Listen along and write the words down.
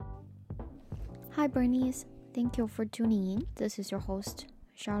Hi Bernice, thank you for tuning in. This is your host,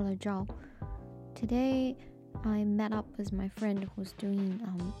 Charlotte Zhao. Today, I met up with my friend who's doing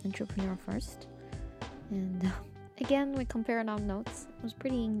Entrepreneur First. And again, we compared our notes. It was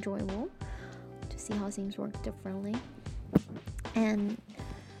pretty enjoyable to see how things work differently. And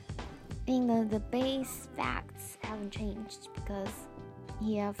I think the base facts haven't changed because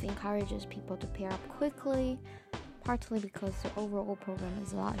he encourages people to pair up quickly, partly because the overall program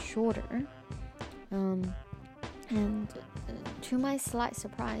is a lot shorter. And to my slight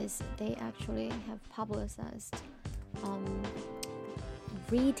surprise, they actually have publicized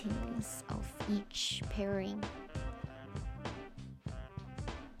ratings of each pairing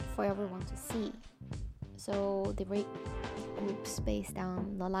for everyone to see. So they rate groups based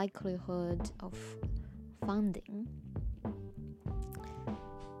on the likelihood of funding.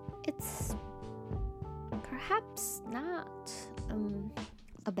 It's perhaps not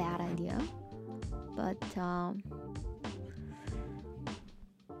a bad idea, but I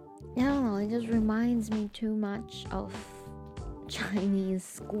don't know, it just reminds me too much of Chinese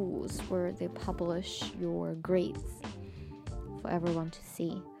schools where they publish your grades for everyone to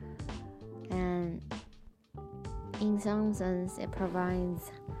see. And in some sense, it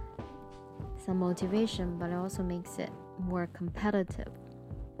provides some motivation, but it also makes it more competitive.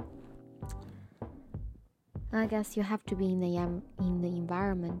 I guess you have to be in the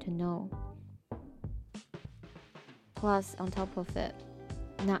environment to know. Plus, on top of it,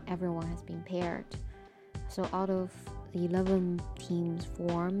 not everyone has been paired. So out of the 11 teams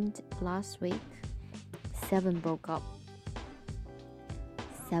formed last week, 7 broke up.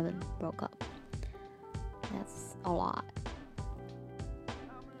 7 broke up. That's a lot.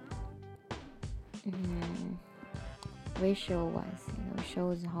 Ratio-wise,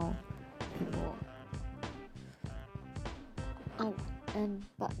 shows how people.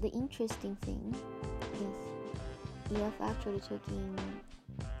 But the interesting thing is EF actually took in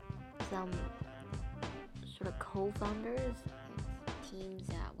some sort of co-founders, teams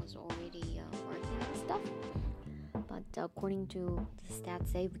that was already working on stuff. But according to the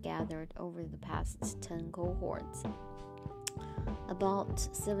stats they've gathered over the past 10 cohorts, about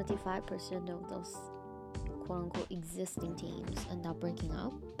 75% of those quote-unquote existing teams end up breaking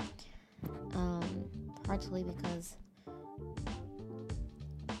up. Partly because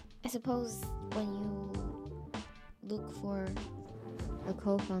I suppose when you look for a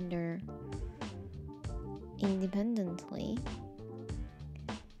co-founder independently,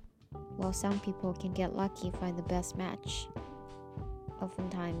 while some people can get lucky, find the best match,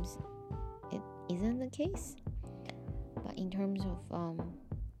 oftentimes it isn't the case. But in terms of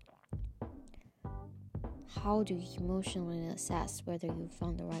how do you emotionally assess whether you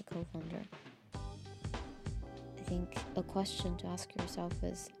found the right co-founder, I think a question to ask yourself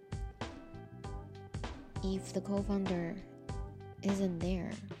is, if the co-founder isn't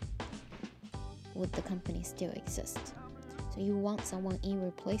there, would the company still exist? So you want someone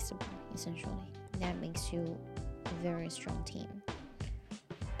irreplaceable, essentially. That makes you a very strong team.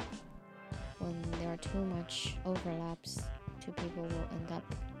 When there are too much overlaps, two people will end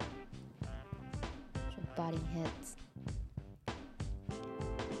up butting heads.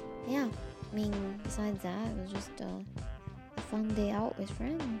 Yeah, besides that, it was just a fun day out with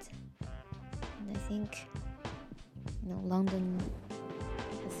friends. And I think, London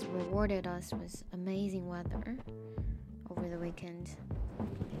has rewarded us with amazing weather over the weekend.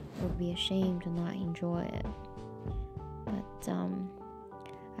 It would be a shame to not enjoy it. But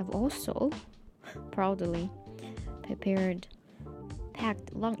I've also proudly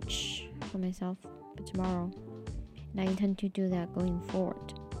packed lunch for myself for tomorrow, and I intend to do that going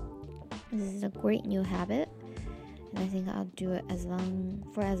forward. This is a great new habit, and I think I'll do it as long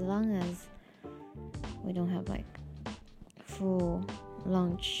as we don't have full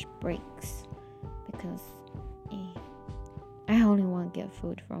lunch breaks, because I only want to get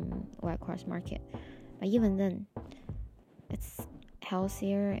food from White Cross Market. But even then, it's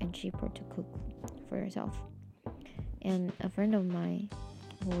healthier and cheaper to cook for yourself. And a friend of mine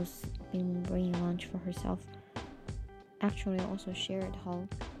who's been bringing lunch for herself actually also shared how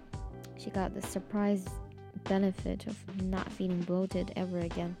she got the surprise benefit of not feeling bloated ever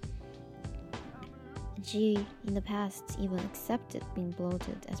again. And she, in the past, even accepted being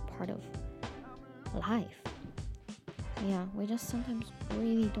bloated as part of life. So yeah, we just sometimes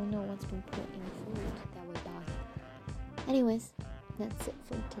really don't know what's been put in the food that we buy. Anyways, that's it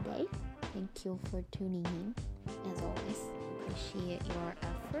for today. Thank you for tuning in. As always, appreciate your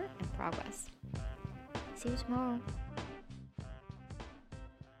effort and progress. See you tomorrow.